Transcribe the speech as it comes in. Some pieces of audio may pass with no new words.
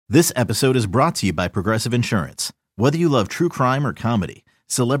This episode is brought to you by Progressive Insurance. Whether you love true crime or comedy,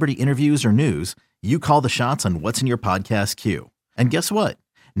 celebrity interviews or news, you call the shots on what's in your podcast queue. And guess what?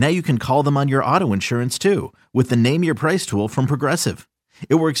 Now you can call them on your auto insurance too with the Name Your Price tool from Progressive.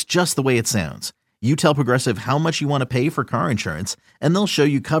 It works just the way it sounds. You tell Progressive how much you want to pay for car insurance, and they'll show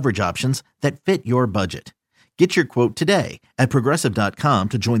you coverage options that fit your budget. Get your quote today at Progressive.com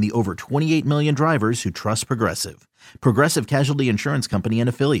to join the over 28 million drivers who trust Progressive. Progressive Casualty Insurance Company and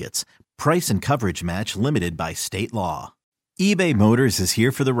Affiliates. Price and coverage match limited by state law. eBay Motors is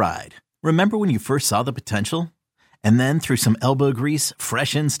here for the ride. Remember when you first saw the potential? And then through some elbow grease,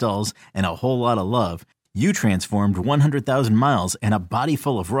 fresh installs, and a whole lot of love, you transformed 100,000 miles and a body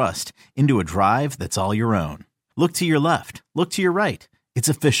full of rust into a drive that's all your own. Look to your left. Look to your right. It's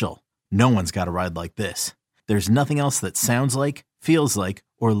official. No one's got a ride like this. There's nothing else that sounds like, feels like,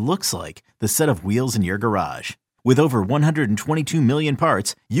 or looks like the set of wheels in your garage. With over 122 million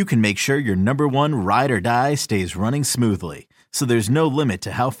parts, you can make sure your number one ride or die stays running smoothly. So there's no limit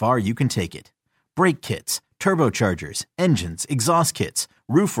to how far you can take it. Brake kits, turbochargers, engines, exhaust kits,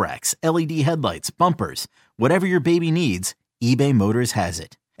 roof racks, LED headlights, bumpers, whatever your baby needs, eBay Motors has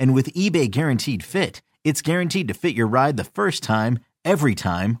it. And with eBay Guaranteed Fit, it's guaranteed to fit your ride the first time, every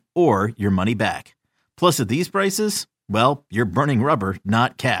time, or your money back. Plus, at these prices, well, you're burning rubber,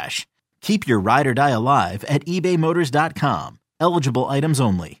 not cash. Keep your ride or die alive at ebaymotors.com. Eligible items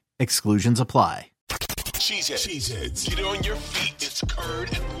only. Exclusions apply. Cheeseheads. Get on your feet. It's Curd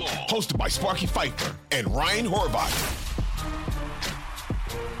and Long. Hosted by Sparky Fifer and Ryan Horvath.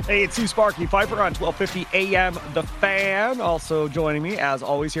 Hey, it's Sue Sparky Fifer on 1250 AM The Fan. Also joining me, as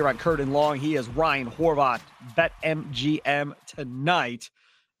always, here on Curd and Long, he is Ryan Horvath, BetMGM tonight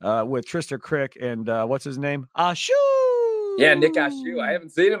with Trista Crick and what's his name? Ashu. Yeah, Nick Ashu. I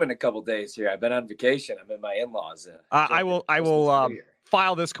haven't seen him in a couple days here. I've been on vacation. I'm in my in-laws. I will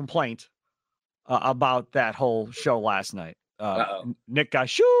file this complaint about that whole show last night. Nick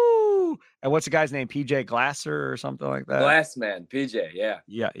Ashu. And what's the guy's name? PJ Glasser or something like that? Glassman, PJ, yeah.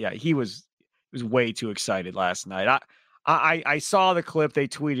 Yeah. He was way too excited last night. I saw the clip they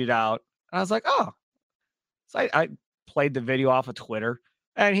tweeted out. And I was like, oh. So I played the video off of Twitter.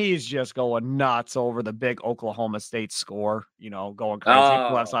 And he's just going nuts over the big Oklahoma State score, going crazy.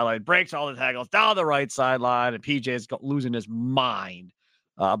 Left sideline, breaks all the tackles down the right sideline, and PJ's losing his mind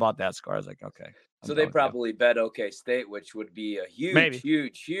about that score. I was like, okay. So they probably bet OK State, which would be a huge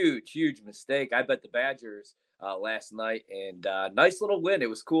mistake. I bet the Badgers last night, and nice little win. It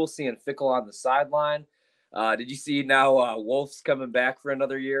was cool seeing Fickle on the sideline. Did you see now Wolf's coming back for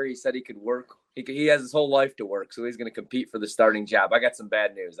another year? He said he could work. He has his whole life to work, so he's going to compete for the starting job. I got some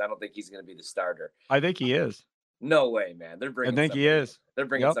bad news. I don't think he's going to be the starter. I think he is. No way, man. They're bringing. I think he is. They're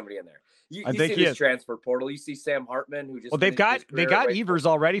bringing somebody in there. You think see he this is. Transfer portal. You see Sam Hartman, who just they got Evers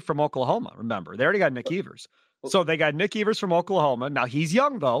already from Oklahoma. Remember, they already got Nick Evers. So they got Nick Evers from Oklahoma. Now he's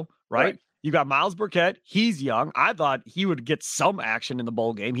young though, right? You got Miles Burkett. He's young. I thought he would get some action in the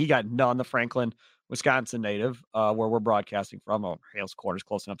bowl game. He got none. The Franklin, Wisconsin native, where we're broadcasting from. Hales Corners,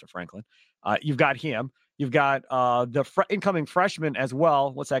 close enough to Franklin. You've got him. You've got the incoming freshman as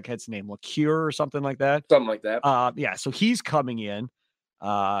well. What's that kid's name? LaCure or something like that? Something like that. Yeah, so he's coming in.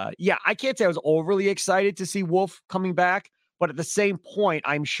 I can't say I was overly excited to see Wolf coming back. But at the same point,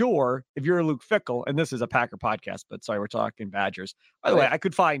 I'm sure if you're Luke Fickell, and this is a Packer podcast, but sorry, we're talking Badgers. By the way, I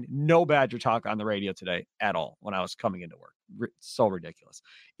could find no Badger talk on the radio today at all when I was coming into work. So ridiculous.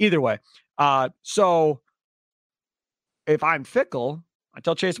 Either way, so if I'm Fickell, I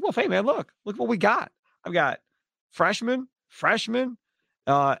tell Chase Wolf, hey, man, look what we got. I've got freshman,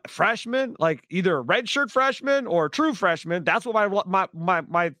 like either a redshirt freshman or a true freshman. That's what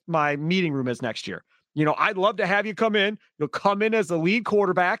my meeting room is next year. I'd love to have you come in. You'll come in as the lead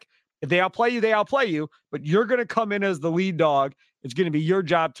quarterback. If they outplay you, they outplay you. But you're going to come in as the lead dog. It's going to be your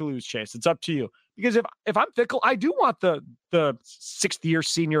job to lose, Chase. It's up to you. Because if I'm Fickell, I do want the sixth-year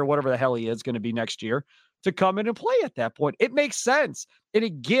senior, whatever the hell he is going to be next year, to come in and play at that point. It makes sense. And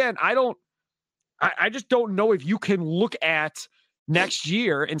again, I just don't know if you can look at next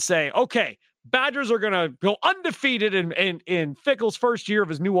year and say, okay, Badgers are going to go undefeated in Fickell's first year of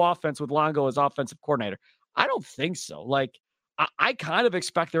his new offense with Longo as offensive coordinator. I don't think so. Like, I kind of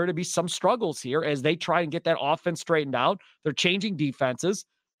expect there to be some struggles here as they try and get that offense straightened out. They're changing defenses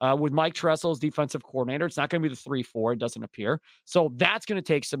with Mike Tressel as defensive coordinator. It's not going to be the 3-4. It doesn't appear. So that's going to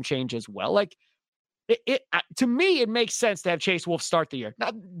take some change as well. Like, to me, it makes sense to have Chase Wolf start the year.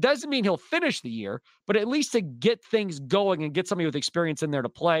 Now, doesn't mean he'll finish the year, but at least to get things going and get somebody with experience in there to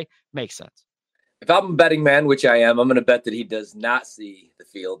play makes sense. If I'm a betting man, which I am, I'm going to bet that he does not see the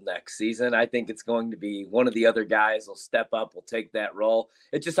field next season. I think it's going to be one of the other guys will step up, will take that role.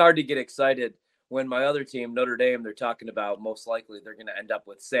 It's just hard to get excited when my other team, Notre Dame, they're talking about most likely they're going to end up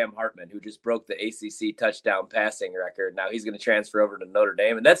with Sam Hartman, who just broke the ACC touchdown passing record. Now he's going to transfer over to Notre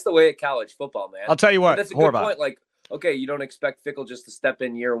Dame. And that's the way of college football, man. I'll tell you what. But that's a good point. Like, okay, you don't expect Fickell just to step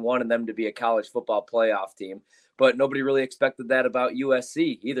in year one and them to be a college football playoff team. But nobody really expected that about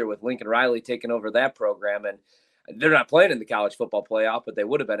USC either, with Lincoln Riley taking over that program. And they're not playing in the college football playoff, but they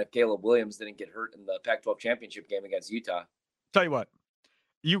would have been if Caleb Williams didn't get hurt in the Pac-12 championship game against Utah. Tell you what,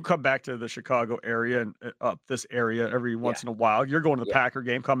 you come back to the Chicago area and up this area every once in a while. You're going to the Packer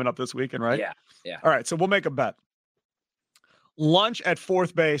game coming up this weekend, right? Yeah. All right, so we'll make a bet. Lunch at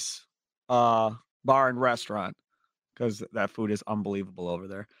Fourth Base Bar and Restaurant, because that food is unbelievable over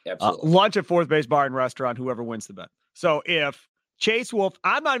there. Absolutely. Lunch at Fourth Base Bar and Restaurant, whoever wins the bet. So if Chase Wolf,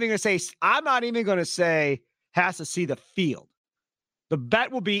 I'm not even going to say has to see the field. The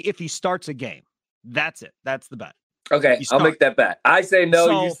bet will be if he starts a game. That's it. That's the bet. Okay, I'll make that bet. I say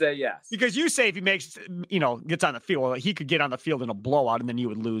no, you say yes. Because you say if he makes, gets on the field, well, he could get on the field in a blowout and then you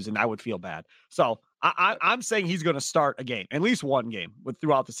would lose and I would feel bad. So I'm saying he's going to start a game, at least one game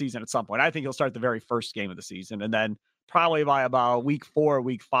throughout the season at some point. I think he'll start the very first game of the season. And then probably by about week 4,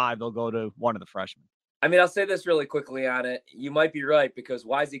 week 5, they'll go to one of the freshmen. I mean, I'll say this really quickly on it. You might be right, because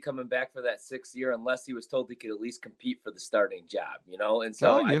why is he coming back for that 6th year unless he was told he could at least compete for the starting job, And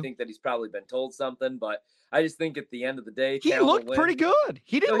so I think that he's probably been told something, but I just think at the end of the day, he looked pretty good.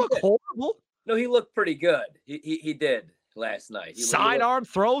 He didn't look horrible. No, he looked pretty good. He did last night. Sidearm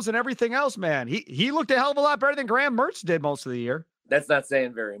throws and everything else, man. He looked a hell of a lot better than Graham Mertz did most of the year. That's not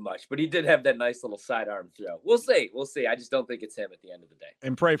saying very much, but he did have that nice little sidearm throw. We'll see. I just don't think it's him at the end of the day.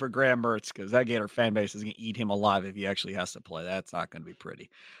 And pray for Graham Mertz, because that Gator fan base is going to eat him alive if he actually has to play. That's not going to be pretty.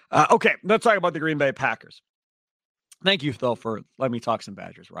 Okay, let's talk about the Green Bay Packers. Thank you, though, for letting me talk some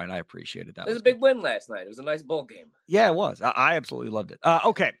Badgers, Ryan. I appreciated that. It was a big win last night. It was a nice bowl game. Yeah, it was. I absolutely loved it.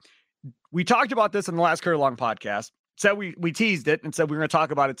 Okay, we talked about this in the last Curry Long podcast. Said we teased it and said we were going to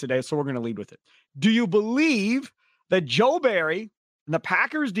talk about it today, so we're going to lead with it. Do you believe that Joe Barry and the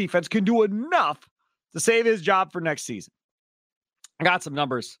Packers defense can do enough to save his job for next season? I got some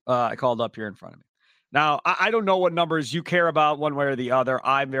numbers I called up here in front of me. Now, I don't know what numbers you care about one way or the other.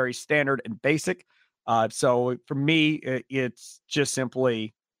 I'm very standard and basic. So for me, it's just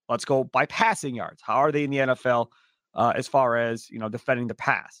simply, let's go by passing yards. How are they in the NFL as far as, defending the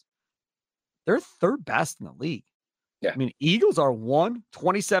pass? They're third best in the league. Yeah. I mean, Eagles are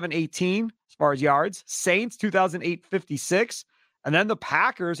 27-18 as far as yards. Saints, 2008-56. And then the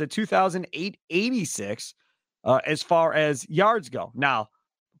Packers at 2008-86 as far as yards go. Now,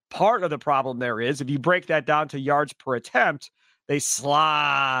 part of the problem there is if you break that down to yards per attempt, they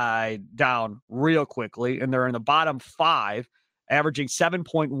slide down real quickly, and they're in the bottom 5, averaging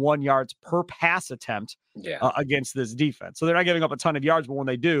 7.1 yards per pass attempt against this defense. So they're not giving up a ton of yards, but when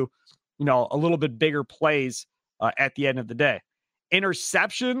they do, a little bit bigger plays at the end of the day.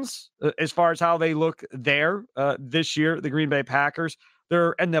 Interceptions, as far as how they look there this year, the Green Bay Packers,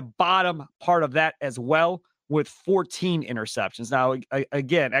 they're in the bottom part of that as well with 14 interceptions. Now,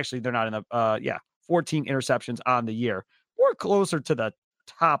 again, actually, they're not in the, 14 interceptions on the year. We're closer to the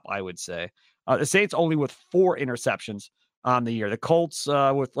top, I would say. The Saints only with 4 interceptions on the year. The Colts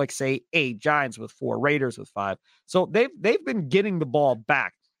with, 8, Giants with 4, Raiders with 5. So they've been getting the ball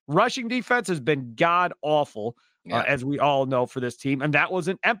back. Rushing defense has been god-awful. As we all know, for this team. And that was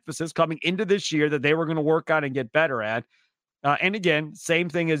an emphasis coming into this year that they were going to work on and get better at. And again, same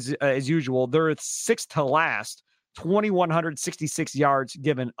thing as usual. They're 6th to last, 2,166 yards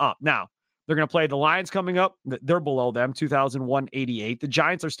given up. Now, they're going to play the Lions coming up. They're below them, 2,188. The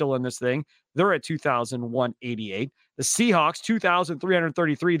Giants are still in this thing. They're at 2,188. The Seahawks,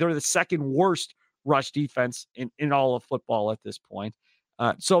 2,333. They're the second worst rush defense in all of football at this point.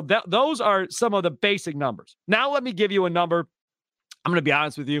 So those are some of the basic numbers. Now let me give you a number. I'm going to be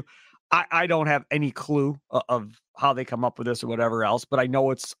honest with you. I don't have any clue of how they come up with this or whatever else, but I know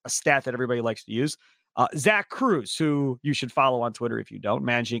it's a stat that everybody likes to use. Zach Cruz, who you should follow on Twitter if you don't,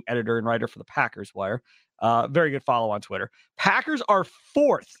 managing editor and writer for the Packers Wire. Very good follow on Twitter. Packers are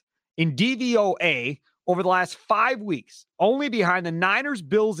 4th in DVOA over the last 5 weeks, only behind the Niners,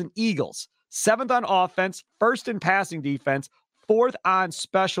 Bills, and Eagles. 7th on offense, 1st in passing defense, 4th on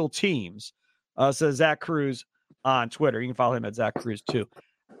special teams, says Zach Cruz on Twitter. You can follow him at Zach Cruz too.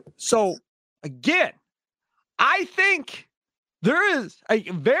 So again, I think there is a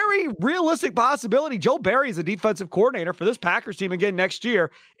very realistic possibility Joe Barry is a defensive coordinator for this Packers team again next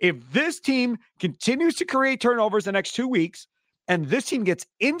year. If this team continues to create turnovers the next 2 weeks and this team gets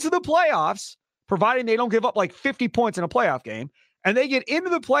into the playoffs, providing they don't give up like 50 points in a playoff game, and they get into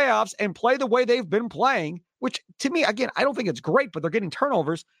the playoffs and play the way they've been playing, which to me, again, I don't think it's great, but they're getting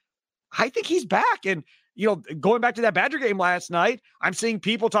turnovers. I think he's back. And, going back to that Badger game last night, I'm seeing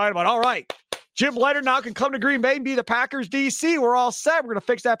people talking about, all right, Jim Leonhard now can come to Green Bay and be the Packers DC. We're all set. We're going to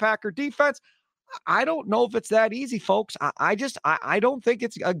fix that Packer defense. I don't know if it's that easy, folks. I don't think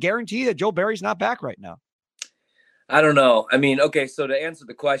it's a guarantee that Joe Barry's not back right now. I don't know. I mean, okay, so to answer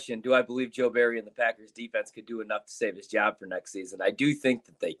the question, do I believe Joe Barry and the Packers defense could do enough to save his job for next season? I do think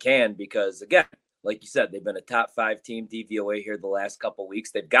that they can because, again, like you said, they've been a top 5 team DVOA here the last couple of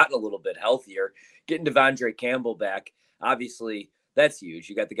weeks. They've gotten a little bit healthier. Getting Devondre Campbell back, obviously, that's huge.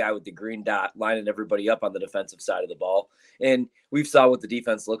 You got the guy with the green dot lining everybody up on the defensive side of the ball. And we've saw what the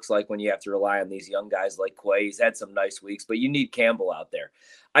defense looks like when you have to rely on these young guys like Quay. He's had some nice weeks, but you need Campbell out there.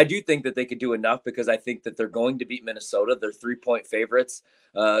 I do think that they could do enough because I think that they're going to beat Minnesota. They're 3-point favorites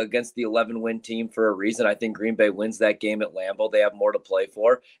against the 11-win team for a reason. I think Green Bay wins that game at Lambeau. They have more to play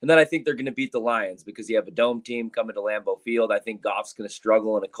for. And then I think they're going to beat the Lions because you have a dome team coming to Lambeau Field. I think Goff's going to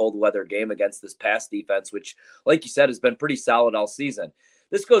struggle in a cold weather game against this pass defense, which, like you said, has been pretty solid all season.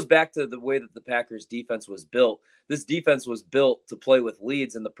 This goes back to the way that the Packers defense was built. This defense was built to play with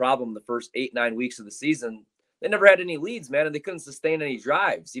leads. And the problem the first 8-9 weeks of the season, they never had any leads, man, and they couldn't sustain any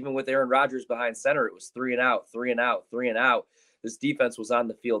drives. Even with Aaron Rodgers behind center, it was 3 and out, 3 and out, 3 and out. This defense was on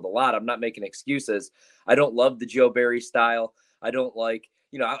the field a lot. I'm not making excuses. I don't love the Joe Barry style. I don't like,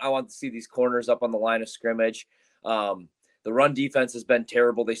 I want to see these corners up on the line of scrimmage. The run defense has been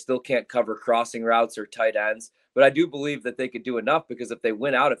terrible. They still can't cover crossing routes or tight ends. But I do believe that they could do enough because if they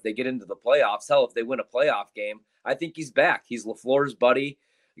win out, if they get into the playoffs, hell, if they win a playoff game, I think he's back. He's LaFleur's buddy.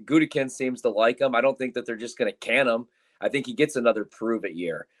 Gutekunst seems to like him. I don't think that they're just going to can him. I think he gets another prove-it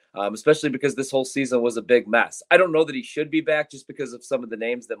year, especially because this whole season was a big mess. I don't know that he should be back just because of some of the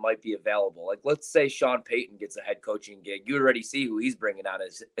names that might be available. Like, let's say Sean Payton gets a head coaching gig. You already see who he's bringing on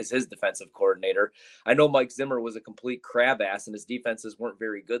as his defensive coordinator. I know Mike Zimmer was a complete crab ass, and his defenses weren't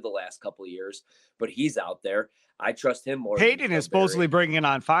very good the last couple of years, but he's out there. I trust him more. Payton is supposedly bringing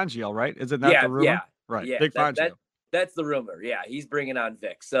on Fangio, right? Isn't that the rumor? Yeah. Right. Yeah, Big Fangio. That's the rumor. Yeah, he's bringing on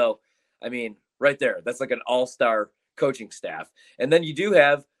Vic. So, I mean, right there, that's like an all-star coaching staff. And then you do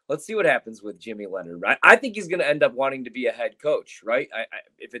have, let's see what happens with Jimmy Leonhard. I think he's going to end up wanting to be a head coach, right?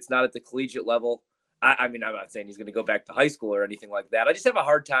 If it's not at the collegiate level, I mean, I'm not saying he's going to go back to high school or anything like that. I just have a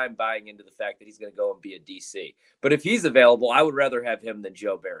hard time buying into the fact that he's going to go and be a DC. But if he's available, I would rather have him than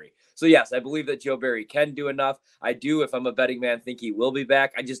Joe Barry. So, yes, I believe that Joe Barry can do enough. I do, if I'm a betting man, think he will be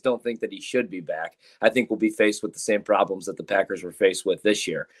back. I just don't think that he should be back. I think we'll be faced with the same problems that the Packers were faced with this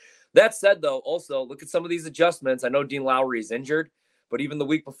year. That said, though, also look at some of these adjustments. I know Dean Lowry is injured, but even the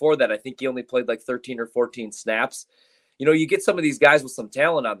week before that, I think he only played like 13 or 14 snaps. You get some of these guys with some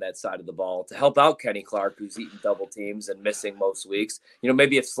talent on that side of the ball to help out Kenny Clark, who's eating double teams and missing most weeks.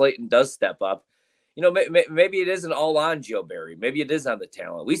 Maybe if Slayton does step up, maybe it isn't all on Joe Barry. Maybe it is on the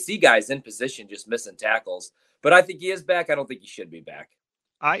talent. We see guys in position just missing tackles, but I think he is back. I don't think he should be back.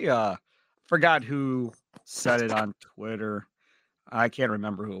 I forgot who said it on Twitter. I can't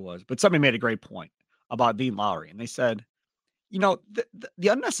remember who it was, but somebody made a great point about Dean Lowry. And they said, the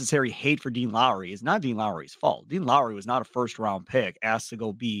unnecessary hate for Dean Lowry is not Dean Lowry's fault. Dean Lowry was not a first-round pick asked to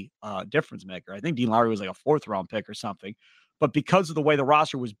go be a difference maker. I think Dean Lowry was like a fourth-round pick or something. But because of the way the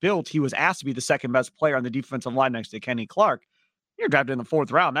roster was built, he was asked to be the second-best player on the defensive line next to Kenny Clark. You're drafted in the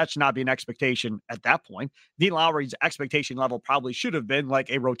 4th round. That should not be an expectation at that point. Dean Lowry's expectation level probably should have been like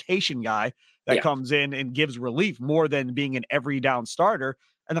a rotation guy that comes in and gives relief more than being an every down starter.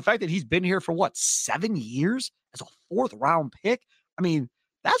 And the fact that he's been here for 7 years as a 4th round pick. I mean,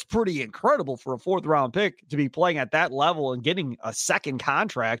 that's pretty incredible for a 4th round pick to be playing at that level and getting a second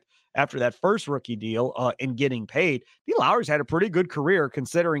contract after that first rookie deal and getting paid. Dean Lowry's had a pretty good career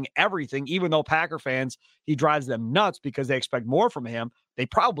considering everything, even though Packer fans, he drives them nuts because they expect more from him. They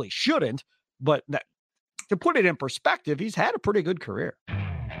probably shouldn't, but to put it in perspective, he's had a pretty good career.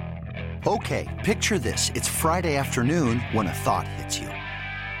 Okay, picture this. It's Friday afternoon when a thought hits you.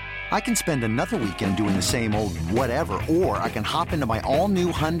 I can spend another weekend doing the same old whatever, or I can hop into my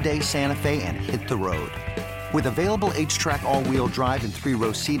all-new Hyundai Santa Fe and hit the road. With available H-Track all-wheel drive and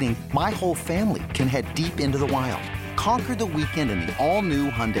 3-row seating, my whole family can head deep into the wild. Conquer the weekend in the all-new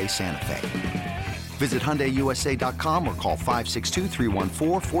Hyundai Santa Fe. Visit HyundaiUSA.com or call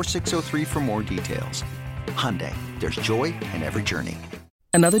 562-314-4603 for more details. Hyundai, there's joy in every journey.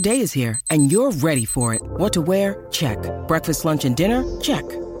 Another day is here, and you're ready for it. What to wear? Check. Breakfast, lunch, and dinner? Check.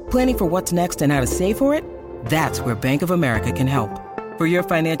 Planning for what's next and how to save for it? That's where Bank of America can help. For your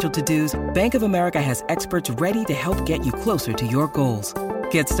financial to-dos, Bank of America has experts ready to help get you closer to your goals.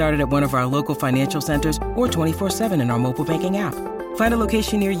 Get started at one of our local financial centers or 24/7 in our mobile banking app. Find a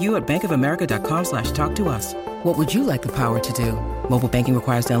location near you at bankofamerica.com/talktous. What would you like the power to do? Mobile banking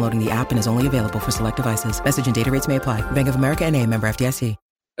requires downloading the app and is only available for select devices. Message and data rates may apply. Bank of America NA, member FDIC.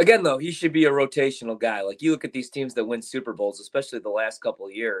 Again, though, he should be a rotational guy. Like, you look at these teams that win Super Bowls, especially the last couple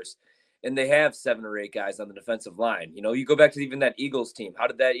of years, and they have 7 or 8 guys on the defensive line. You know, you go back to even that Eagles team. How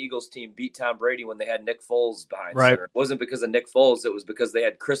did that Eagles team beat Tom Brady when they had Nick Foles behind center? It wasn't because of Nick Foles. It was because they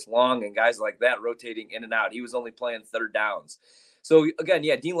had Chris Long and guys like that rotating in and out. He was only playing third downs. So, again,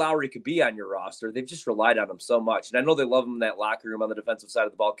 yeah, Dean Lowry could be on your roster. They've just relied on him so much. And I know they love him in that locker room on the defensive side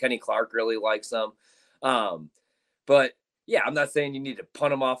of the ball. Kenny Clark really likes him. But, yeah, I'm not saying you need to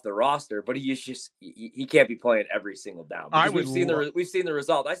punt him off the roster, but he can't be playing every single down. We've seen the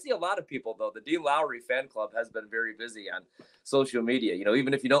result. I see a lot of people, though. The Dean Lowry fan club has been very busy on social media. You know,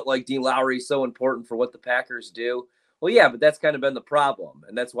 even if you don't like Dean Lowry, so important for what the Packers do. Well, yeah, but that's kind of been the problem,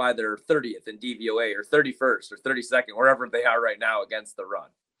 and that's why they're 30th in DVOA or 31st or 32nd, wherever they are right now against the run.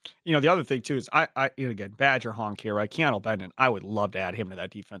 You know, the other thing, too, is again, Badger honk here, right? Keanu Benton, I would love to add him to that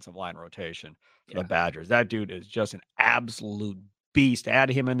defensive line rotation for the Badgers. That dude is just an absolute beast.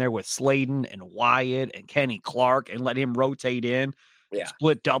 Add him in there with Slayton and Wyatt and Kenny Clark and let him rotate in.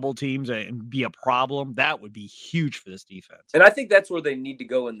 Split double teams and be a problem. That would be huge for this defense. And I think that's where they need to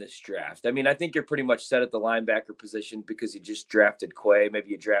go in this draft. I mean, I think you're pretty much set at the linebacker position because you just drafted Quay. Maybe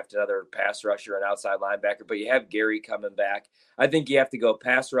you draft another pass rusher, an outside linebacker, but you have Gary coming back. I think you have to go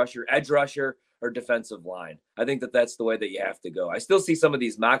pass rusher, edge rusher, or defensive line. I think that's the way that you have to go. I still see some of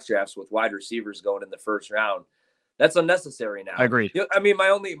these mock drafts with wide receivers going in the first round. That's unnecessary now. I agree. I mean, my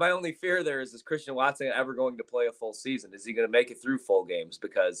only fear there is Christian Watson ever going to play a full season? Is he going to make it through full games?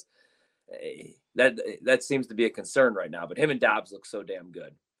 Because that seems to be a concern right now. But him and Dobbs look so damn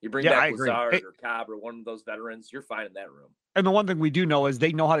good. You bring back Lazard or Cobb or one of those veterans, you're fine in that room. And the one thing we do know is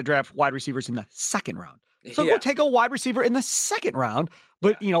they know how to draft wide receivers in the second round. So go take a wide receiver in the second round,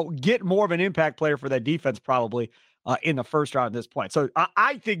 but get more of an impact player for that defense probably in the first round at this point. So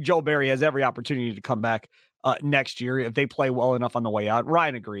I think Joe Barry has every opportunity to come back next year if they play well enough on the way out.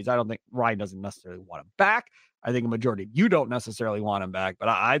 Ryan agrees. I don't think Ryan doesn't necessarily want him back. I think a majority of you don't necessarily want him back, but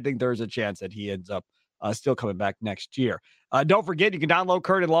I think there's a chance that he ends up still coming back next year. Don't forget, you can download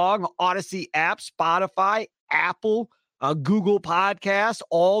Curd and Long, Odyssey app, Spotify, Apple, Google Podcasts,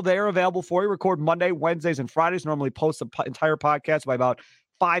 all there available for you. Record Monday, Wednesdays, and Fridays. Normally post the entire podcast by about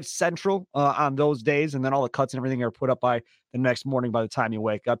 5 Central on those days, and then all the cuts and everything are put up by the next morning by the time you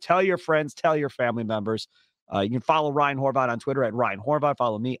wake up. Tell your friends, tell your family members. You can follow Ryan Horvath on Twitter at Ryan Horvath.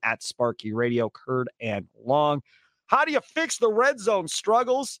 Follow me at Sparky Radio, Curd and Long. How do you fix the red zone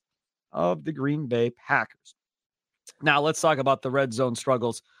struggles of the Green Bay Packers? Now, let's talk about the red zone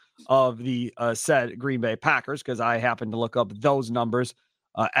struggles of the said Green Bay Packers, because I happened to look up those numbers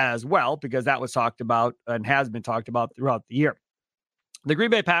as well, because that was talked about and has been talked about throughout the year. The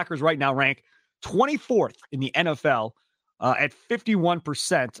Green Bay Packers right now rank 24th in the NFL at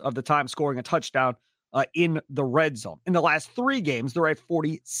 51% of the time scoring a touchdown in the red zone. In the last 3 games, they're at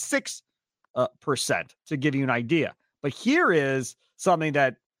 46%, to give you an idea. But here is something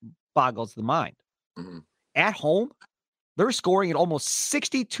that boggles the mind. Mm-hmm. At home, they're scoring at almost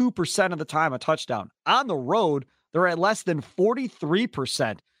 62% of the time a touchdown. On the road, they're at less than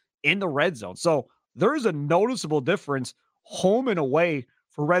 43% in the red zone. So there's a noticeable difference home and away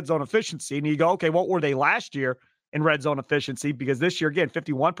for red zone efficiency. And you go, okay, what were they last year in red zone efficiency? Because this year, again,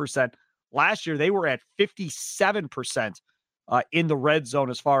 51%. Last year, they were at 57% in the red zone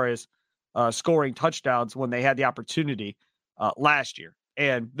as far as scoring touchdowns when they had the opportunity last year.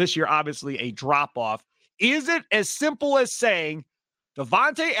 And this year, obviously, a drop-off. Is it as simple as saying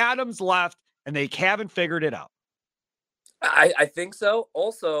Davante Adams left and they haven't figured it out? I think so.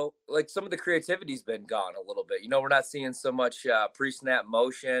 Also, like, some of the creativity's been gone a little bit. We're not seeing so much pre-snap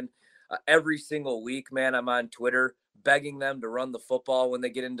motion. Every single week, man, I'm on Twitter begging them to run the football when they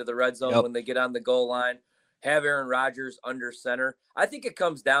get into the red zone, when they get on the goal line, have Aaron Rodgers under center. I think it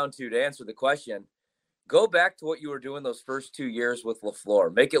comes down to answer the question, go back to what you were doing those first 2 years with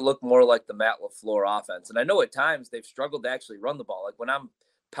LaFleur. Make it look more like the Matt LaFleur offense. And I know at times they've struggled to actually run the ball. Like, when I'm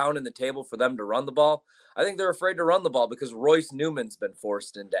pounding the table for them to run the ball, I think they're afraid to run the ball because Royce Newman's been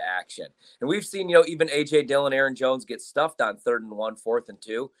forced into action. And we've seen, even A.J. Dillon, Aaron Jones get stuffed on 3rd and 1, 4th and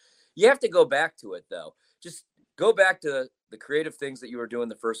 2. You have to go back to it, though. Just go back to the creative things that you were doing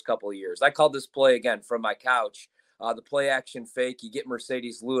the first couple of years. I called this play, again, from my couch, the play action fake. You get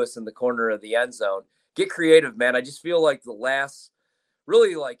Mercedes Lewis in the corner of the end zone. Get creative, man. I just feel like the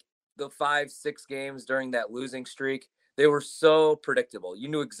 5-6 games during that losing streak, They were so predictable. You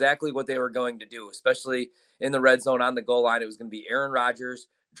knew exactly what they were going to do, especially in the red zone on the goal line. It was going to be Aaron Rodgers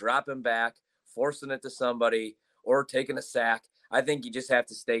dropping back, forcing it to somebody, or taking a sack. I think you just have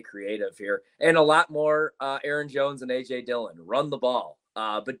to stay creative here. And a lot more Aaron Jones and A.J. Dillon. Run the ball.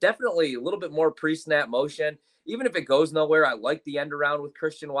 But definitely a little bit more pre-snap motion. Even if it goes nowhere, I like the end around with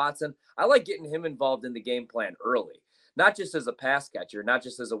Christian Watson. I like getting him involved in the game plan early. Not just as a pass catcher, not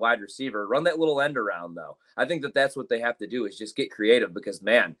just as a wide receiver. Run that little end around, though. I think that's what they have to do is just get creative because,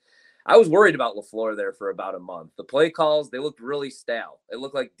 man, I was worried about LaFleur there for about a month. The play calls, they looked really stale. It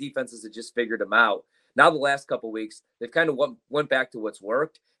looked like defenses had just figured them out. Now the last couple of weeks, they've kind of went back to what's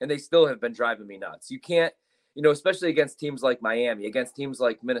worked, and they still have been driving me nuts. You can't, especially against teams like Miami, against teams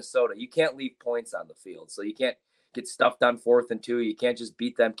like Minnesota, you can't leave points on the field. So you can't get stuffed on 4th and 2. You can't just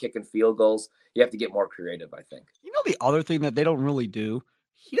beat them kicking field goals. You have to get more creative, I think. The other thing that they don't really do,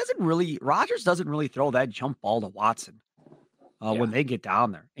 Rodgers doesn't really throw that jump ball to Watson when they get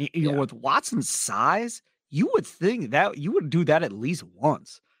down there. With Watson's size, you would think that you would do that at least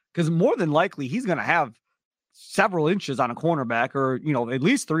once. Because more than likely, he's going to have several inches on a cornerback or, at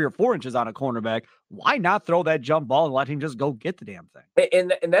least 3 or 4 inches on a cornerback. Why not throw that jump ball and let him just go get the damn thing?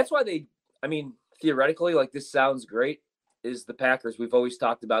 And that's why theoretically, like this sounds great, is the Packers. We've always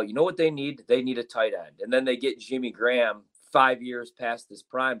talked about, what they need? They need a tight end. And then they get Jimmy Graham 5 years past his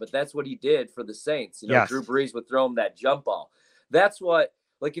prime. But that's what he did for the Saints. Yes. Drew Brees would throw him that jump ball. That's what,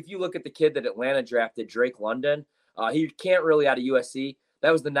 like if you look at the kid that Atlanta drafted, Drake London, he can't really out of USC.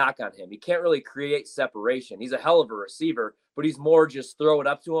 That was the knock on him. He can't really create separation. He's a hell of a receiver, but he's more just throw it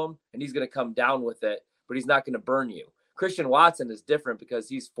up to him, and he's going to come down with it, but he's not going to burn you. Christian Watson is different because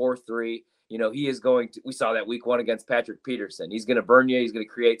he's 4'3". He is going to – we saw that week 1 against Patrick Peterson. He's going to burn you. He's going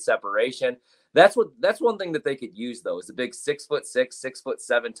to create separation. That's one thing that they could use, though, is a big 6'6",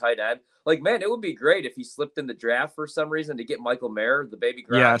 6'7" tight end. Like, man, it would be great if he slipped in the draft for some reason to get Michael Mayer, the baby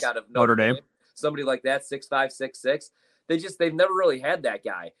Gronk out of Notre Dame. Somebody like that, 6'5", 6'6". They've never really had that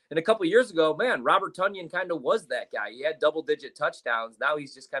guy. And a couple of years ago, man, Robert Tonyan kind of was that guy. He had double-digit touchdowns. Now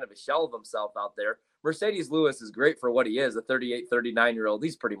he's just kind of a shell of himself out there. Mercedes Lewis is great for what he is, a 38, 39-year-old.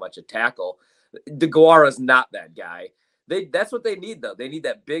 He's pretty much a tackle. DeGuara's not that guy. That's what they need, though. They need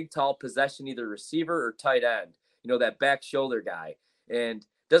that big, tall possession, either receiver or tight end, that back shoulder guy. And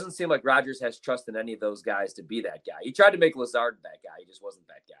doesn't seem like Rodgers has trust in any of those guys to be that guy. He tried to make Lazard that guy. He just wasn't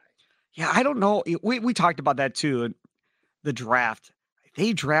that guy. Yeah, I don't know. We talked about that, too. The draft,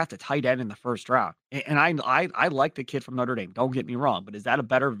 they draft a tight end in the first round, and I like the kid from Notre Dame. Don't get me wrong, but is that a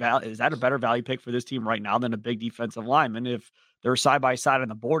better value pick for this team right now than a big defensive lineman if they're side by side on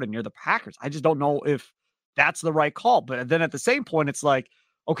the board and you're the Packers? I just don't know if that's the right call. But then at the same point, it's like,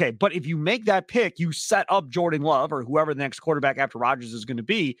 okay, but if you make that pick, you set up Jordan Love or whoever the next quarterback after Rodgers is going to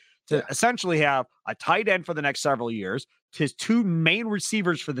be to essentially have a tight end for the next several years, his 2 main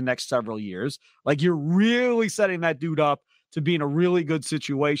receivers for the next several years. Like you're really setting that dude up to be in a really good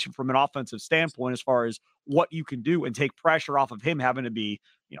situation from an offensive standpoint as far as what you can do and take pressure off of him having to be,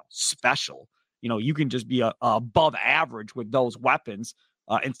 special. You can just be above average with those weapons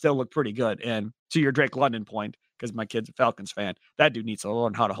and still look pretty good. And to your Drake London point, because my kid's a Falcons fan, that dude needs to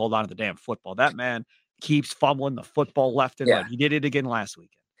learn how to hold on to the damn football. That man keeps fumbling the football left and right. He did it again last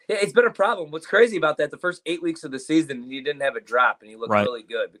weekend. Yeah, it's been a problem. What's crazy about that, the first 8 weeks of the season, he didn't have a drop, and he looked really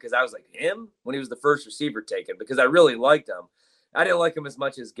good because I was like, him? When he was the first receiver taken, because I really liked him. I didn't like him as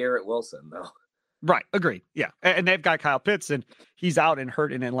much as Garrett Wilson, though. Right. Agreed. Yeah. And they've got Kyle Pitts, and he's out and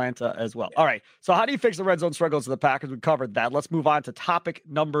hurt in Atlanta as well. All right. So how do you fix the red zone struggles of the Packers? We covered that. Let's move on to topic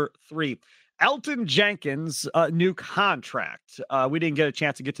number 3. Elgton Jenkins' new contract. We didn't get a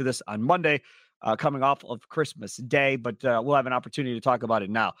chance to get to this on Monday. Coming off of Christmas Day, but we'll have an opportunity to talk about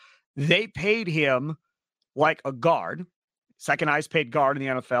it now. They paid him like a guard, second highest paid guard in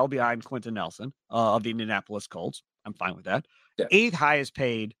the NFL behind Quentin Nelson of the Indianapolis Colts. I'm fine with that. Yeah. 8th highest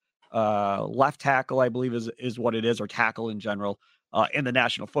paid left tackle, I believe is what it is, or tackle in general in the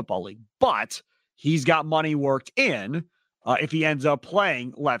National Football League. But he's got money worked in if he ends up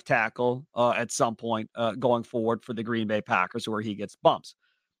playing left tackle at some point going forward for the Green Bay Packers, where he gets bumps.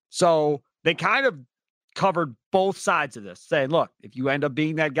 So they kind of covered both sides of this, saying, look, if you end up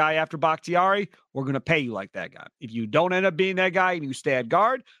being that guy after Bakhtiari, we're going to pay you like that guy. If you don't end up being that guy and you stay at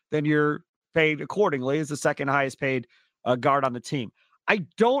guard, then you're paid accordingly as the second highest paid guard on the team. I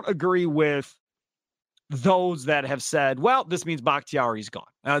don't agree with those that have said, well, this means Bakhtiari's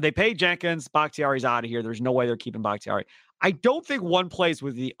gone. They paid Jenkins, Bakhtiari's out of here. There's no way they're keeping Bakhtiari. I don't think one plays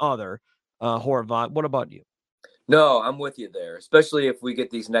with the other, Horvath. What about you? No, I'm with you there, especially if we get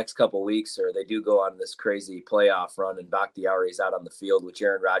these next couple weeks or they do go on this crazy playoff run and Bakhtiari's out on the field, which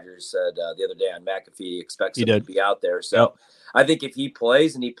Aaron Rodgers said the other day on McAfee expects him to be out there. So I think if he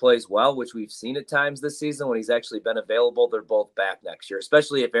plays and he plays well, which we've seen at times this season when he's actually been available, they're both back next year,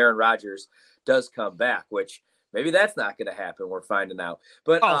 especially if Aaron Rodgers does come back, which maybe that's not going to happen. We're finding out.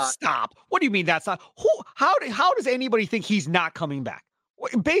 But stop. What do you mean that's not? How does anybody think he's not coming back?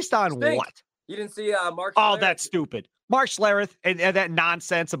 Based on what? You didn't see Mark? Oh, that's stupid. Mark Schlereth and that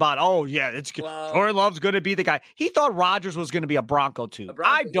nonsense about, it's good. Jordan Love's going to be the guy. He thought Rodgers was going to be a Bronco too.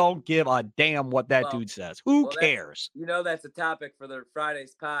 I don't give a damn what that dude says. Who cares? That's a topic for the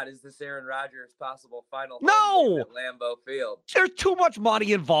Friday's pod. Is this Aaron Rodgers' possible final home at Lambeau Field? There's too much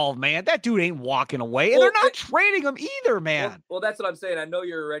money involved, man. That dude ain't walking away, and they're not trading him either, man. Well, that's what I'm saying. I know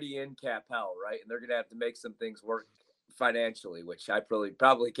you're already in cap hell, right? And they're going to have to make some things work financially, which I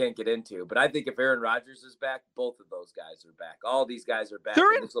probably can't get into. But I think if Aaron Rodgers is back, both of those guys are back. All these guys are back.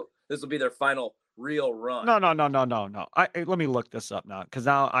 This will be their final real run. No. Let me look this up now, because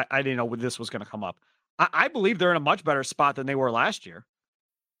now I didn't know this was going to come up. I believe they're in a much better spot than they were last year.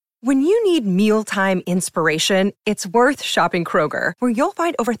 When you need mealtime inspiration, it's worth shopping Kroger, where you'll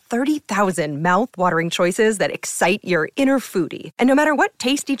find over 30,000 mouth-watering choices that excite your inner foodie. And no matter what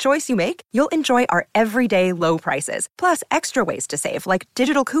tasty choice you make, you'll enjoy our everyday low prices, plus extra ways to save, like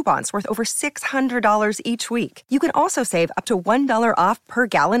digital coupons worth over $600 each week. You can also save up to $1 off per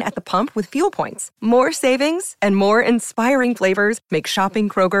gallon at the pump with fuel points. More savings and more inspiring flavors make shopping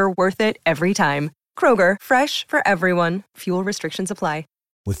Kroger worth it every time. Kroger, fresh for everyone. Fuel restrictions apply.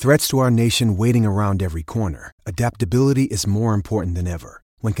 With threats to our nation waiting around every corner, adaptability is more important than ever.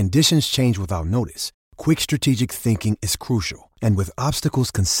 When conditions change without notice, quick strategic thinking is crucial. And with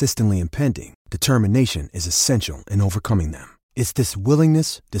obstacles consistently impending, determination is essential in overcoming them. It's this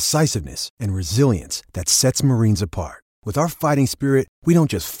willingness, decisiveness, and resilience that sets Marines apart. With our fighting spirit, we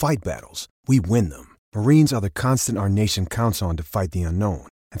don't just fight battles, we win them. Marines are the constant our nation counts on to fight the unknown.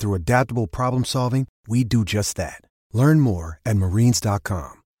 And through adaptable problem solving, we do just that. Learn more at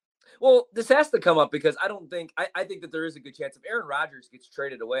Marines.com. Well, this has to come up because I think that there is a good chance if Aaron Rodgers gets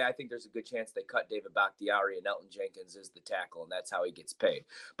traded away, I think there's a good chance they cut David Bakhtiari and Elton Jenkins as the tackle, and that's how he gets paid.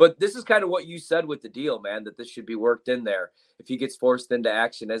 But this is kind of what you said with the deal, man, that this should be worked in there. If he gets forced into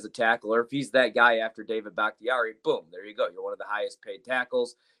action as a tackle, or if he's that guy after David Bakhtiari, boom, there you go. You're one of the highest paid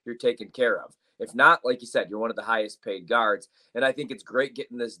tackles. You're taken care of. If not, like you said, you're one of the highest paid guards. And I think it's great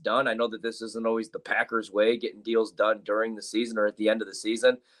getting this done. I know that this isn't always the Packers way, getting deals done during the season or at the end of the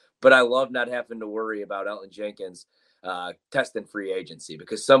season. But I love not having to worry about Elton Jenkins testing free agency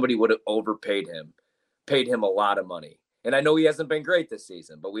because somebody would have overpaid him, paid him a lot of money. And I know he hasn't been great this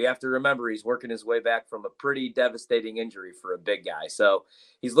season, but we have to remember he's working his way back from a pretty devastating injury for a big guy. So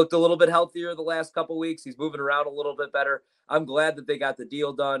he's looked a little bit healthier the last couple of weeks. He's moving around a little bit better. I'm glad that they got the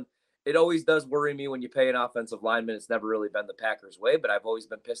deal done. It always does worry me when you pay an offensive lineman. It's never really been the Packers' way, but I've always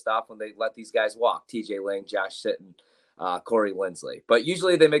been pissed off when they let these guys walk. TJ Lang, Josh Sitton, Corey Linsley. But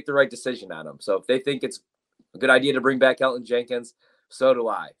usually they make the right decision on them. So if they think it's a good idea to bring back Elton Jenkins, so do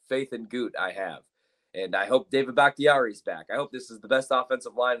I. Faith in Goot I have. And I hope David Bakhtiari's back. I hope this is the best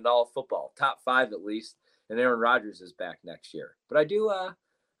offensive line in all of football, top 5 at least, and Aaron Rodgers is back next year. But I do, I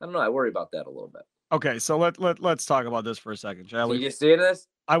don't know, I worry about that a little bit. Okay, so let's talk about this for a second, shall we? You see this?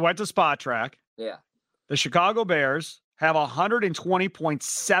 I went to Spot Track. Yeah. The Chicago Bears have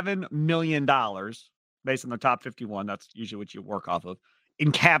 $120.7 million based on the top 51. That's usually what you work off of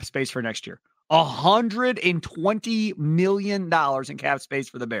in cap space for next year. $120 million in cap space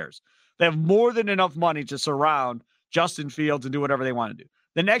for the Bears. They have more than enough money to surround Justin Fields and do whatever they want to do.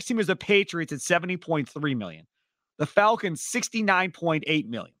 The next team is the Patriots at $70.3 million. The Falcons, $69.8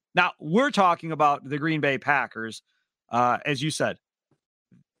 million. Now, we're talking about the Green Bay Packers. As you said,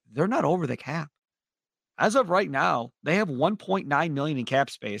 they're not over the cap. As of right now, they have $1.9 million in cap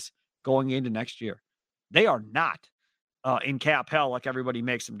space going into next year. They are not in cap hell like everybody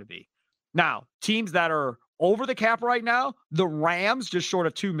makes them to be. Now, teams that are over the cap right now, the Rams just short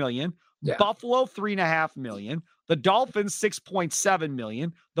of $2 million, Buffalo $3.5 million, the Dolphins $6.7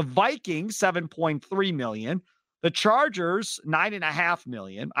 million, the Vikings $7.3 million, the Chargers $9.5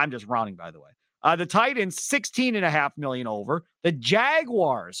 million. I'm just rounding, by the way. The Titans $16.5 million over. The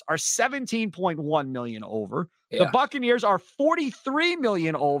Jaguars are $17.1 million over. The Buccaneers are $43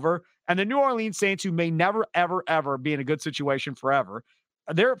 million over, and the New Orleans Saints, who may never, ever, ever be in a good situation forever,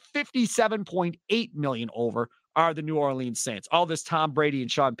 they're $57.8 million over, are the New Orleans Saints. All this Tom Brady and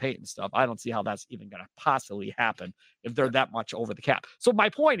Sean Payton stuff, I don't see how that's even going to possibly happen if they're that much over the cap. So my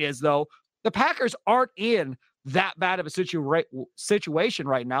point is, though, the Packers aren't in that bad of a situation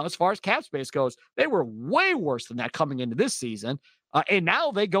right now as far as cap space goes. They were way worse than that coming into this season. And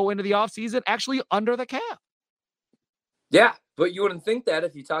now they go into the offseason actually under the cap. Yeah, but you wouldn't think that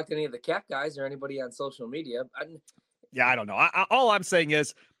if you talk to any of the cap guys or anybody on social media. I don't know. All I'm saying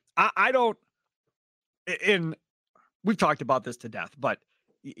is I don't – and we've talked about this to death, but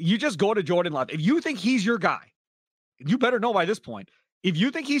you just go to Jordan Love. If you think he's your guy, you better know by this point. If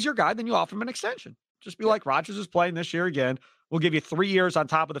you think he's your guy, then you offer him an extension. Just be like, Rodgers is playing this year again. We'll give you 3 years on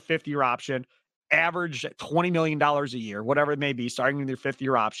top of the fifth-year option, average $20 million a year, whatever it may be, starting with your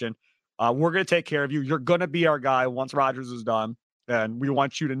fifth-year option. We're going to take care of you. You're going to be our guy once Rodgers is done. And we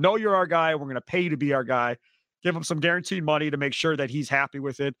want you to know you're our guy. We're going to pay you to be our guy. Give him some guaranteed money to make sure that he's happy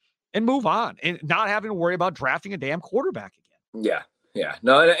with it and move on and not having to worry about drafting a damn quarterback again. Yeah. Yeah.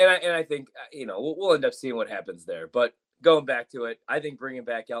 No, and I think, we'll end up seeing what happens there. But going back to it, I think bringing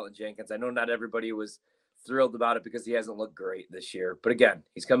back Elgton Jenkins, I know not everybody was thrilled about it because he hasn't looked great this year. But again,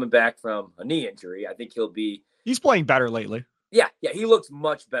 he's coming back from a knee injury. I think he's playing better lately. Yeah, he looks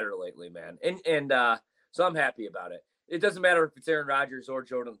much better lately, man. And so I'm happy about it. It doesn't matter if it's Aaron Rodgers or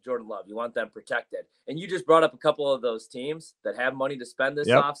Jordan Love. You want them protected. And you just brought up a couple of those teams that have money to spend this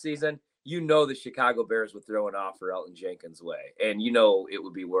offseason. You know the Chicago Bears would throw an offer Elgton Jenkins' way. And you know it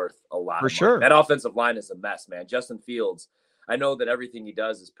would be worth a lot. For sure. That offensive line is a mess, man. Justin Fields, I know that everything he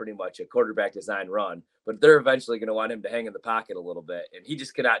does is pretty much a quarterback design run, but they're eventually going to want him to hang in the pocket a little bit. And he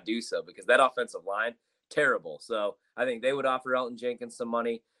just cannot do so because that offensive line, terrible. So I think they would offer Elgton Jenkins some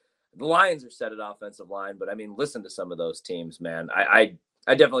money. The Lions are set at offensive line, but I mean, listen to some of those teams, man. I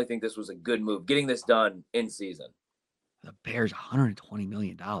definitely think this was a good move, getting this done in season. The Bears, $120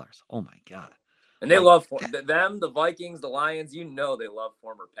 million. Oh my God. And they love them, the Vikings, the Lions, they love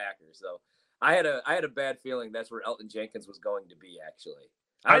former Packers. So I had a bad feeling that's where Elgton Jenkins was going to be, actually.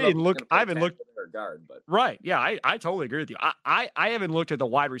 I haven't looked. Guard, but right. Yeah, I totally agree with you. I haven't looked at the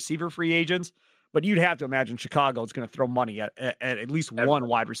wide receiver free agents, but you'd have to imagine Chicago is going to throw money at least one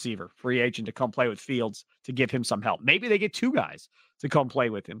wide receiver free agent to come play with Fields to give him some help. Maybe they get two guys to come play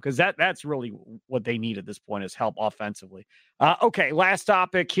with him because that's really what they need at this point is help offensively. Okay, last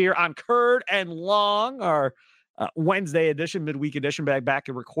topic here on Curd and Long, our Wednesday edition, midweek edition, back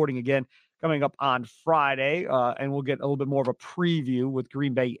to recording again coming up on Friday, and we'll get a little bit more of a preview with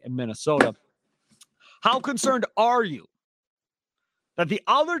Green Bay and Minnesota. How concerned are you that the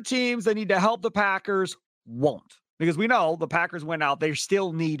other teams that need to help the Packers won't? Because we know the Packers went out. They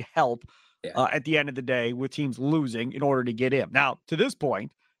still need help at the end of the day with teams losing in order to get in. Now, to this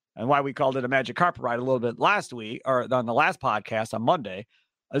point, and why we called it a magic carpet ride a little bit last week or on the last podcast on Monday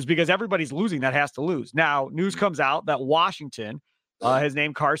is because everybody's losing that has to lose. Now, news comes out that Washington has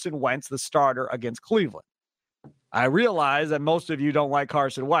named Carson Wentz the starter against Cleveland. I realize that most of you don't like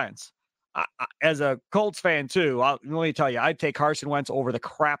Carson Wentz. As a Colts fan, too, let me tell you, I'd take Carson Wentz over the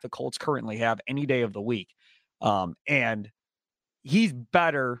crap the Colts currently have any day of the week. And he's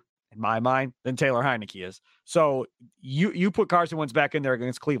better, in my mind, than Taylor Heineke is. So you put Carson Wentz back in there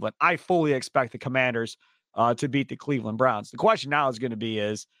against Cleveland. I fully expect the Commanders to beat the Cleveland Browns. The question now is going to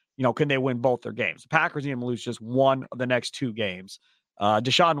be can they win both their games? The Packers need to lose just one of the next two games.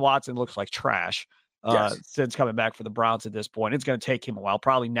 Deshaun Watson looks like trash. Since coming back for the Browns at this point. It's going to take him a while,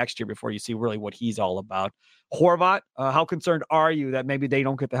 probably next year before you see really what he's all about. Horvat, how concerned are you that maybe they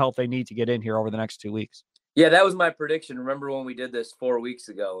don't get the help they need to get in here over the next 2 weeks? Yeah, that was my prediction. Remember when we did this 4 weeks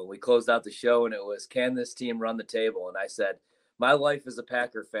ago and we closed out the show and it was, can this team run the table? And I said, my life as a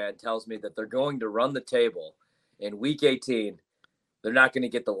Packer fan tells me that they're going to run the table in week 18. They're not going to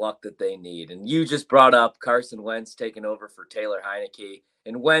get the luck that they need. And you just brought up Carson Wentz taking over for Taylor Heineke.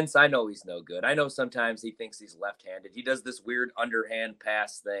 And Wentz, I know he's no good. I know sometimes he thinks he's left-handed. He does this weird underhand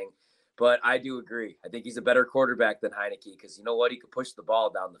pass thing. But I do agree. I think he's a better quarterback than Heineke because you know what? He could push the ball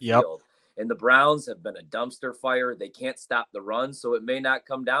down the field. And the Browns have been a dumpster fire. They can't stop the run. So it may not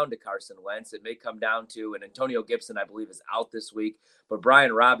come down to Carson Wentz. It may come down to, and Antonio Gibson, I believe, is out this week. But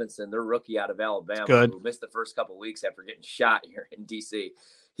Brian Robinson, their rookie out of Alabama, who missed the first couple of weeks after getting shot here in D.C.,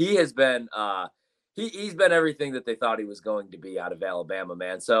 he has been he's been everything that they thought he was going to be out of Alabama,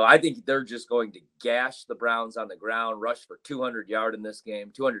 man. So I think they're just going to gash the Browns on the ground, rush for 200 yards in this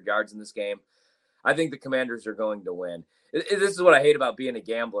game. I think the Commanders are going to win. This is what I hate about being a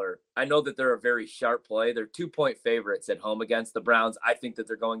gambler. I know that they're a very sharp play. They're 2-point favorites at home against the Browns. I think that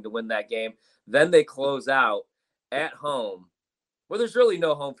they're going to win that game. Then they close out at home where there's really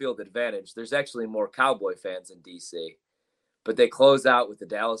no home field advantage. There's actually more Cowboy fans in D.C., but they close out with the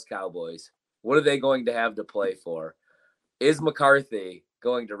Dallas Cowboys. What are they going to have to play for? Is McCarthy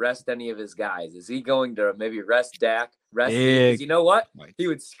going to rest any of his guys? Is he going to maybe rest Dak? Because you know what? He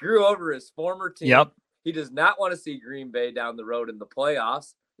would screw over his former team. He does not want to see Green Bay down the road in the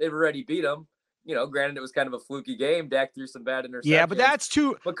playoffs. They've already beat them. Granted, it was kind of a fluky game. Dak threw some bad interceptions. Yeah, but that's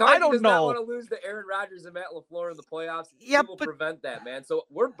too. McCarthy I don't does know. not want to lose to Aaron Rodgers and Matt LaFleur in the playoffs. Yeah, he will prevent that, man. So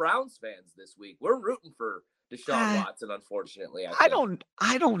we're Browns fans this week. We're rooting for Deshaun Watson, unfortunately. I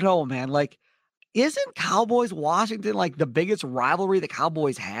don't know, man. Like, isn't Cowboys Washington like the biggest rivalry the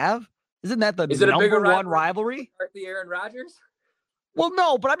Cowboys have? Isn't that the number one rivalry? The Aaron Rodgers? Well,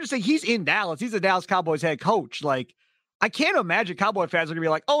 no, but I'm just saying he's in Dallas. He's the Dallas Cowboys head coach. Like, I can't imagine Cowboy fans are going to be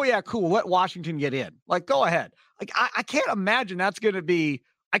like, oh, yeah, cool. Let Washington get in. Like, go ahead. Like, I can't imagine that's going to be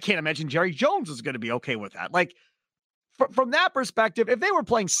 – I can't imagine Jerry Jones is going to be okay with that. Like, from that perspective, if they were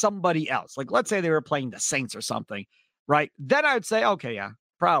playing somebody else, like let's say they were playing the Saints or something, right? Then I would say, okay, yeah,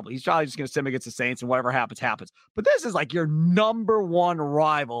 probably. He's probably just going to sim against the Saints and whatever happens, happens. But this is like your number one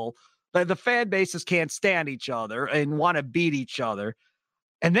rival. The fan bases can't stand each other and want to beat each other.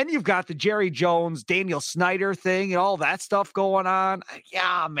 And then you've got the Jerry Jones, Daniel Snyder thing and all that stuff going on.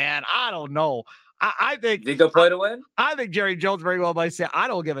 Yeah, man, I don't know. I think they go play to win. I think Jerry Jones very well might say, I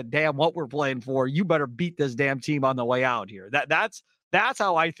don't give a damn what we're playing for. You better beat this damn team on the way out here. That's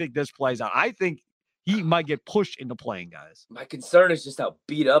how I think this plays out. I think he might get pushed into playing, guys. My concern is just how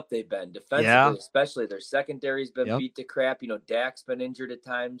beat up they've been defensively, especially their secondary's been beat to crap. Dak's been injured at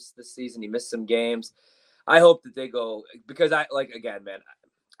times this season. He missed some games. I hope that they go because I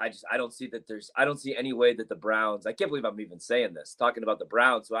don't see any way that the Browns, I can't believe I'm even saying this, talking about the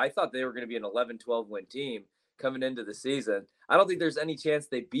Browns. So I thought they were going to be an 11-12 win team coming into the season. I don't think there's any chance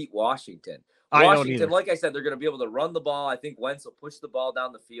they beat Washington. Washington, like I said, they're going to be able to run the ball. I think Wentz will push the ball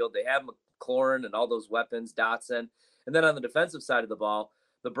down the field. They have McLaurin and all those weapons, Dotson. And then on the defensive side of the ball,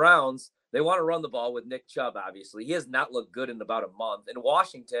 the Browns, they want to run the ball with Nick Chubb, obviously. He has not looked good in about a month. In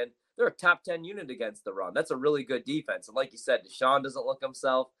Washington, they're a top 10 unit against the run. That's a really good defense. And like you said, Deshaun doesn't look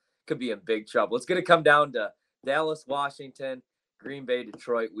himself. Could be in big trouble. It's going to come down to Dallas, Washington, Green Bay,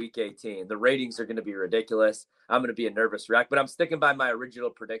 Detroit, week 18. The ratings are going to be ridiculous. I'm going to be a nervous wreck, but I'm sticking by my original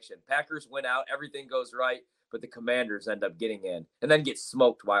prediction. Packers win out. Everything goes right, but the Commanders end up getting in and then get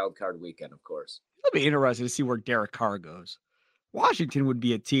smoked wild card weekend, of course. It'll be interesting to see where Derek Carr goes. Washington would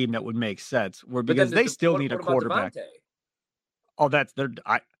be a team that would make sense because they still need a quarterback. Oh,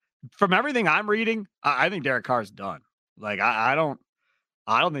 from everything I'm reading, I think Derek Carr's done. Like, I don't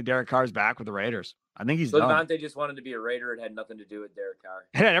think Derek Carr's back with the Raiders. I think he's done. Devontae just wanted to be a Raider. It had nothing to do with Derek Carr.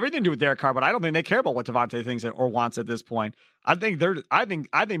 It had everything to do with Derek Carr, but I don't think they care about what Devontae thinks or wants at this point. I think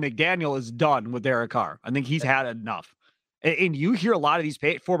McDaniel is done with Derek Carr. I think he's had enough. And you hear a lot of these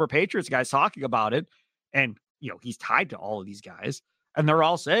former Patriots guys talking about it, and he's tied to all of these guys, and they're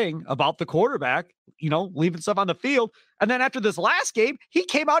all saying about the quarterback, leaving stuff on the field. And then after this last game, he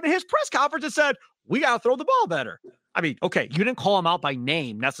came out in his press conference and said, we got to throw the ball better. I mean, okay, you didn't call him out by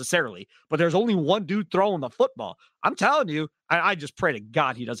name necessarily, but there's only one dude throwing the football. I'm telling you, I just pray to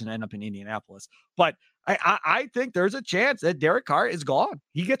God he doesn't end up in Indianapolis. But I think there's a chance that Derek Carr is gone.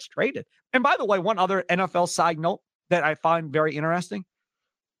 He gets traded. And by the way, one other NFL side note that I find very interesting.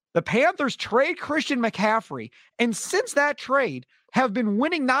 The Panthers trade Christian McCaffrey, and since that trade, have been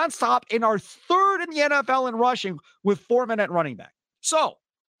winning nonstop and are third in the NFL in rushing with 4 men at running back. So,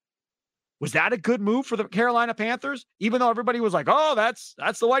 was that a good move for the Carolina Panthers? Even though everybody was like, oh, that's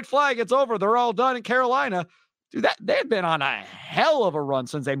the white flag. It's over. They're all done in Carolina. Dude, they've been on a hell of a run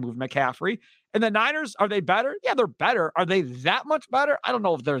since they moved McCaffrey. And the Niners, are they better? Yeah, they're better. Are they that much better? I don't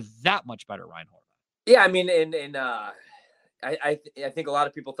know if they're that much better, Ryan Horvath. Yeah, I mean, I think a lot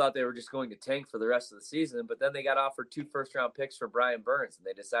of people thought they were just going to tank for the rest of the season, but then they got offered 2 first-round picks for Brian Burns, and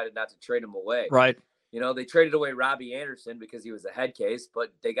they decided not to trade him away. Right. They traded away Robbie Anderson because he was a head case,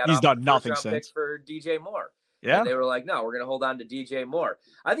 but they got he's done nothing since picks for DJ Moore. Yeah. And they were like, no, we're going to hold on to DJ Moore.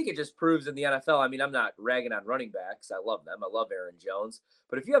 I think it just proves in the NFL. I mean, I'm not ragging on running backs. I love them. I love Aaron Jones.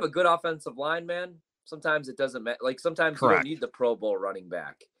 But if you have a good offensive line, man, sometimes it doesn't matter. Like sometimes you don't need the Pro Bowl running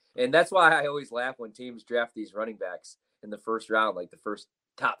back. And that's why I always laugh when teams draft these running backs in the first round, like the first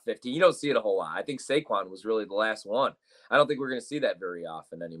top 15. You don't see it a whole lot. I think Saquon was really the last one. I don't think we're going to see that very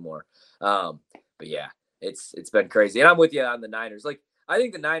often anymore. But yeah, it's been crazy. And I'm with you on the Niners. Like, I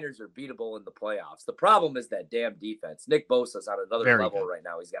think the Niners are beatable in the playoffs. The problem is that damn defense. Nick Bosa's on another level right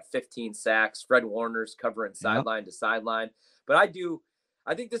now. He's got 15 sacks. Fred Warner's covering sideline to sideline. But I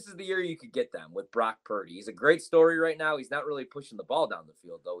think this is the year you could get them with Brock Purdy. He's a great story right now. He's not really pushing the ball down the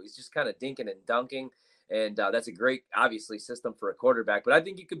field, though. He's just kind of dinking and dunking. And that's a great, obviously, system for a quarterback. But I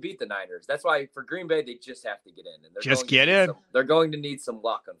think you could beat the Niners. That's why for Green Bay, they just have to get in. And they're going to need some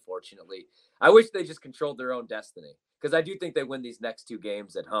luck, unfortunately. I wish they just controlled their own destiny. because I do think they win these next 2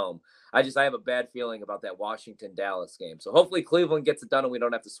 games at home. I have a bad feeling about that Washington-Dallas game. So hopefully Cleveland gets it done and we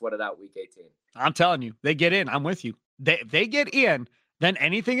don't have to sweat it out week 18. I'm telling you, they get in. I'm with you. They get in, then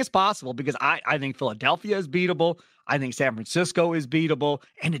anything is possible, because I think Philadelphia is beatable. I think San Francisco is beatable.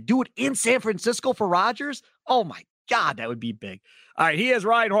 And to do it in San Francisco for Rodgers, oh my God, that would be big. All right, he is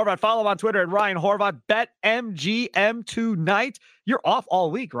Ryan Horvat. Follow him on Twitter at Ryan Horvat. Bet MGM tonight. You're off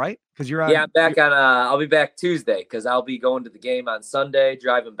all week, right? Because you're on. Yeah, I'm back on. I'll be back Tuesday because I'll be going to the game on Sunday,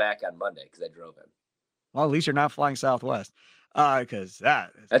 driving back on Monday because I drove in. Well, at least you're not flying Southwest. Because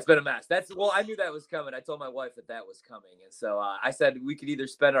that's been a mess. I knew that was coming. I told my wife that was coming, and so I said we could either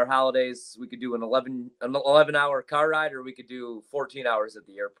spend our holidays. We could do an 11-hour car ride, or we could do 14 hours at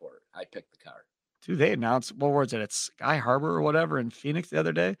the airport. I picked the car. Dude, they announced, what was it, at Sky Harbor or whatever in Phoenix the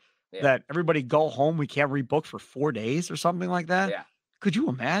other day, that everybody go home. We can't rebook for 4 days or something like that. Yeah. Could you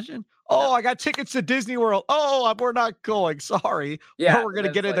imagine? Oh, I got tickets to Disney World. Oh, we're not going. Sorry. Yeah. We're going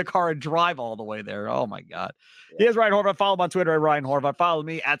to get in the car and drive all the way there. Oh, my God. Yeah. Here's Ryan Horvat. Follow him on Twitter at Ryan Horvat. Follow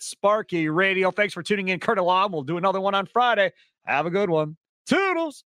me at Sparky Radio. Thanks for tuning in. Kurt Alam. We'll do another one on Friday. Have a good one. Toodles.